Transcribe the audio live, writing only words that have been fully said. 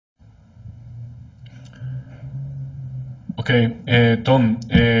Okay, Tom,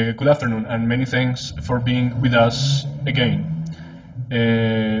 good afternoon, and many thanks for being with us again.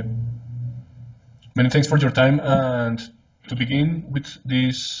 Many thanks for your time, and to begin with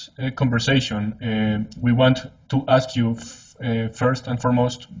this conversation, we want to ask you first and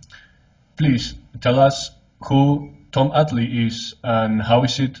foremost, please tell us who Tom Atlee is and how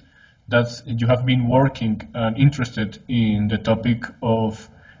is it that you have been working and interested in the topic of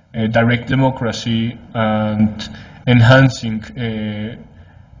direct democracy and enhancing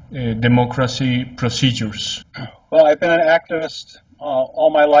democracy procedures. Well, I've been an activist all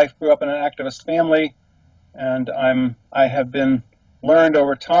my life, grew up in an activist family, and I have been learned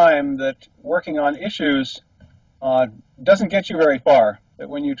over time that working on issues doesn't get you very far. That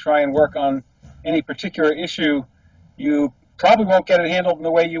when you try and work on any particular issue, you probably won't get it handled in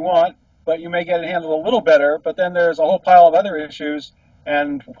the way you want, but you may get it handled a little better, but then there's a whole pile of other issues,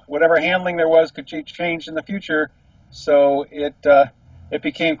 and whatever handling there was could change in the future. So it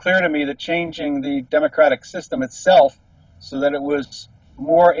became clear to me that changing the democratic system itself so that it was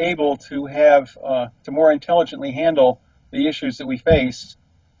more able to have to more intelligently handle the issues that we face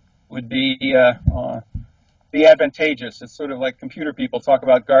would be advantageous. It's sort of like computer people talk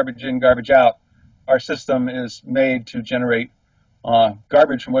about garbage in, garbage out. Our system is made to generate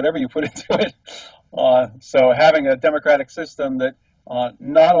garbage from whatever you put into it. So having a democratic system that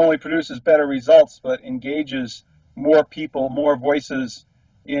not only produces better results but engages more people, more voices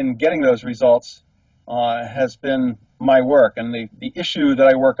in getting those results has been my work. And the issue that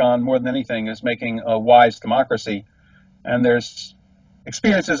I work on more than anything is making a wise democracy. And there's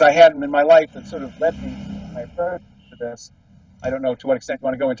experiences I had in my life that sort of led me to my approach to this. I don't know to what extent you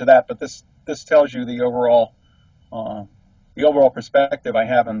want to go into that, but this tells you the overall perspective I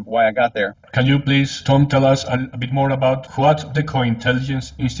have and why I got there. Can you please, Tom, tell us a bit more about what the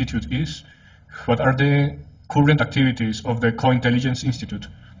Co-Intelligence Institute is? What are the current activities of the Co-Intelligence Institute?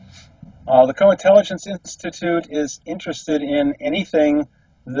 The Co-Intelligence Institute is interested in anything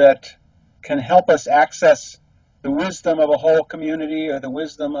that can help us access the wisdom of a whole community or the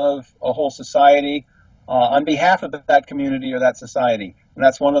wisdom of a whole society on behalf of that community or that society. And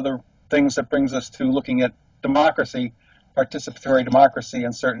that's one of the things that brings us to looking at democracy, participatory democracy,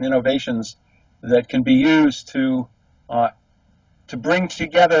 and certain innovations that can be used to bring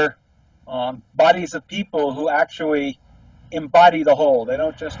together bodies of people who actually embody the whole. They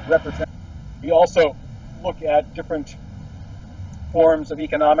don't just represent. We also look at different forms of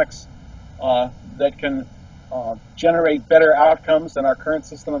economics that can generate better outcomes than our current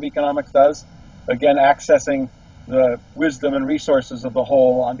system of economics does. Again, accessing the wisdom and resources of the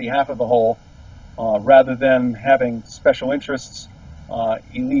whole on behalf of the whole, rather than having special interests,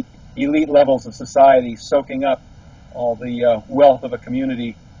 elite levels of society soaking up all the wealth of a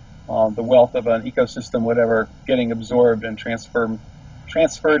community, the wealth of an ecosystem, whatever, getting absorbed and transferred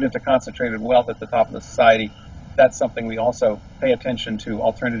into concentrated wealth at the top of the society. That's something we also pay attention to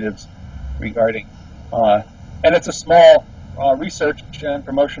alternatives regarding. And it's a small research and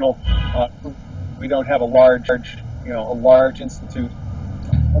promotional group. We don't have a large institute.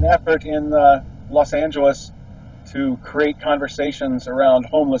 An effort in Los Angeles to create conversations around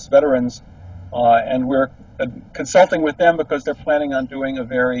homeless veterans, and we're consulting with them because they're planning on doing a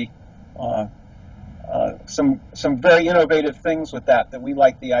some very innovative things with that we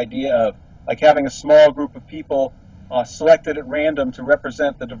like the idea of, like having a small group of people selected at random to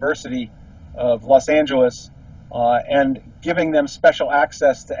represent the diversity of Los Angeles, and giving them special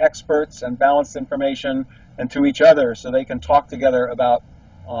access to experts and balanced information and to each other so they can talk together about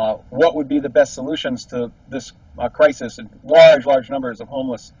what would be the best solutions to this crisis and large numbers of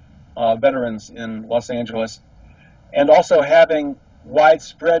homeless veterans in Los Angeles. And also having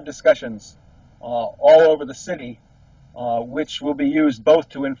widespread discussions all over the city, which will be used both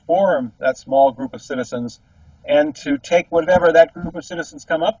to inform that small group of citizens and to take whatever that group of citizens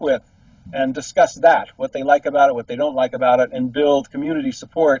come up with and discuss that, what they like about it, what they don't like about it, and build community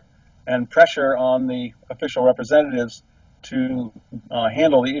support and pressure on the official representatives to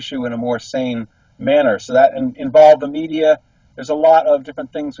handle the issue in a more sane manner. So that involve the media. There's a lot of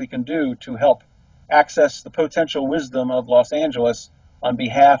different things we can do to help access the potential wisdom of Los Angeles on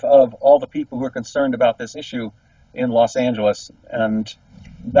behalf of all the people who are concerned about this issue in Los Angeles. And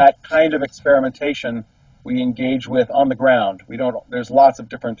that kind of experimentation we engage with on the ground. There's lots of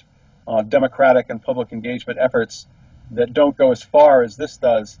different democratic and public engagement efforts that don't go as far as this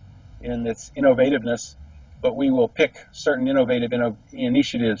does in its innovativeness, but we will pick certain innovative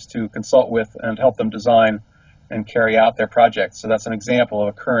initiatives to consult with and help them design and carry out their projects. So that's an example of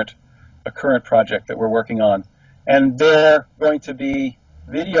a current project that we're working on. And they're going to be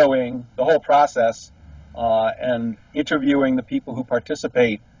videoing the whole process and interviewing the people who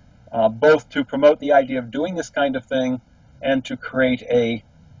participate, both to promote the idea of doing this kind of thing and to create a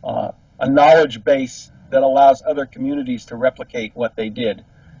knowledge base that allows other communities to replicate what they did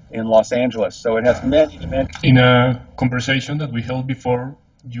in Los Angeles. So it has many dimensions. In a conversation that we held before,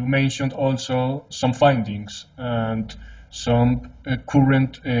 you mentioned also some findings and some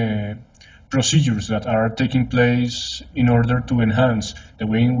current procedures that are taking place in order to enhance the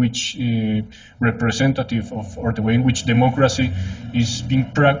way in which representative of, or the way in which democracy is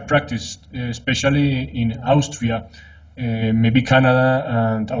being practiced, especially in Austria, maybe Canada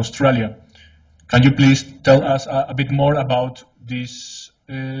and Australia. Can you please tell us a bit more about these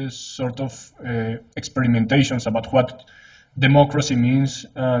sort of experimentations about what democracy means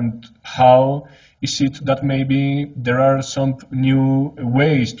and how is it that maybe there are some new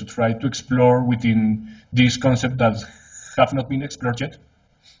ways to try to explore within this concept that have not been explored yet?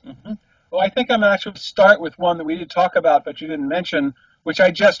 Mm-hmm. Well, I think I'm going to actually start with one that we did talk about, but you didn't mention, which I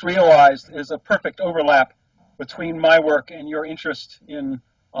just realized is a perfect overlap between my work and your interest in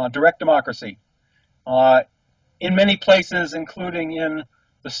direct democracy. In many places, including in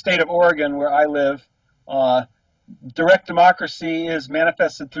the state of Oregon, where I live, direct democracy is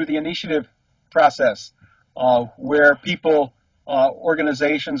manifested through the initiative process, where people,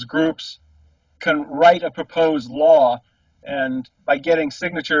 organizations, groups can write a proposed law, and by getting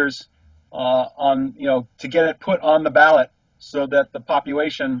signatures to get it put on the ballot so that the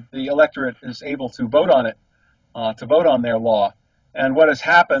population, the electorate, is able to vote on it, to vote on their law. And what has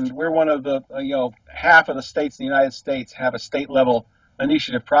happened, we're one of the, half of the states in the United States have a state-level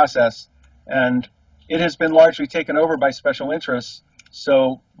initiative process, and it has been largely taken over by special interests.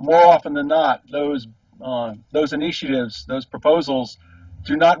 So more often than not, those initiatives, those proposals,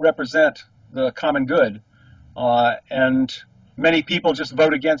 do not represent the common good. And many people just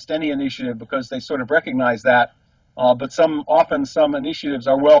vote against any initiative because they sort of recognize that. But often some initiatives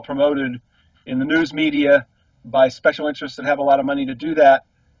are well promoted in the news media by special interests that have a lot of money to do that,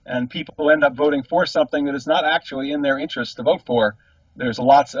 and people end up voting for something that is not actually in their interest to vote for. There's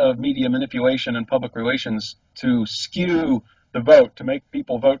lots of media manipulation and public relations to skew the vote, to make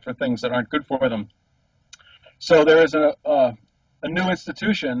people vote for things that aren't good for them. So there is a new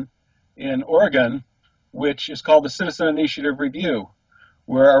institution in Oregon, which is called the Citizen Initiative Review,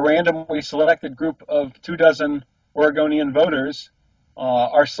 where a randomly selected group of 24 Oregonian voters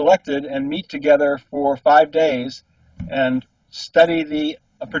are selected and meet together for 5 days and study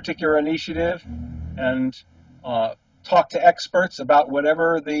a particular initiative and talk to experts about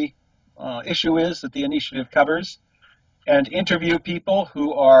whatever the issue is that the initiative covers, and interview people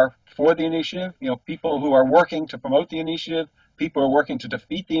who are for the initiative, people who are working to promote the initiative, people who are working to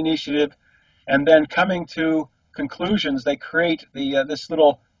defeat the initiative, and then coming to conclusions, they create this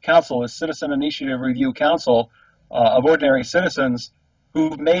little council, this Citizen Initiative Review Council of ordinary citizens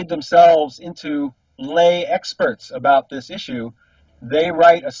who've made themselves into lay experts about this issue. They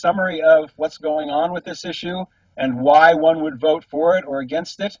write a summary of what's going on with this issue and why one would vote for it or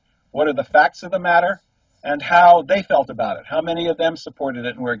against it, what are the facts of the matter, and how they felt about it, how many of them supported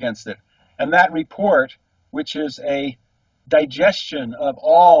it and were against it. And that report, which is a digestion of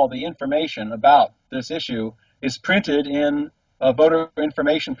all the information about this issue, is printed in a voter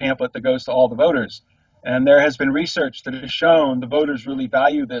information pamphlet that goes to all the voters. And there has been research that has shown the voters really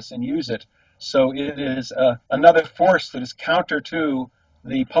value this and use it. So it is another force that is counter to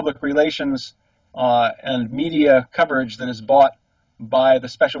the public relations and media coverage that is bought by the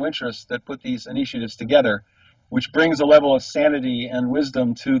special interests that put these initiatives together, which brings a level of sanity and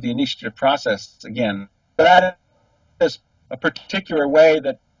wisdom to the initiative process again. That is a particular way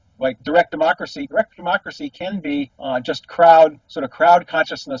that, like direct democracy can be just crowd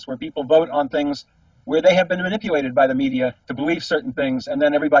consciousness, where people vote on things where they have been manipulated by the media to believe certain things, and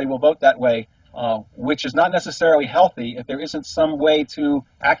then everybody will vote that way, which is not necessarily healthy if there isn't some way to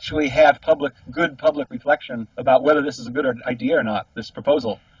actually have good public reflection about whether this is a good idea or not, this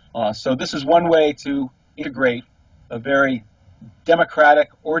proposal. So this is one way to integrate a very democratic,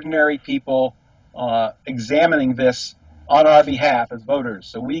 ordinary people examining this on our behalf as voters.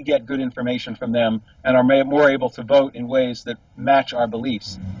 So we get good information from them and are more able to vote in ways that match our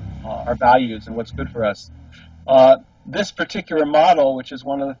beliefs, our values, and what's good for us. This particular model, which is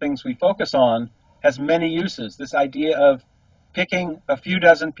one of the things we focus on, has many uses. This idea of picking a few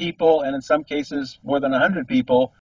dozen people, and in some cases more than 100 people,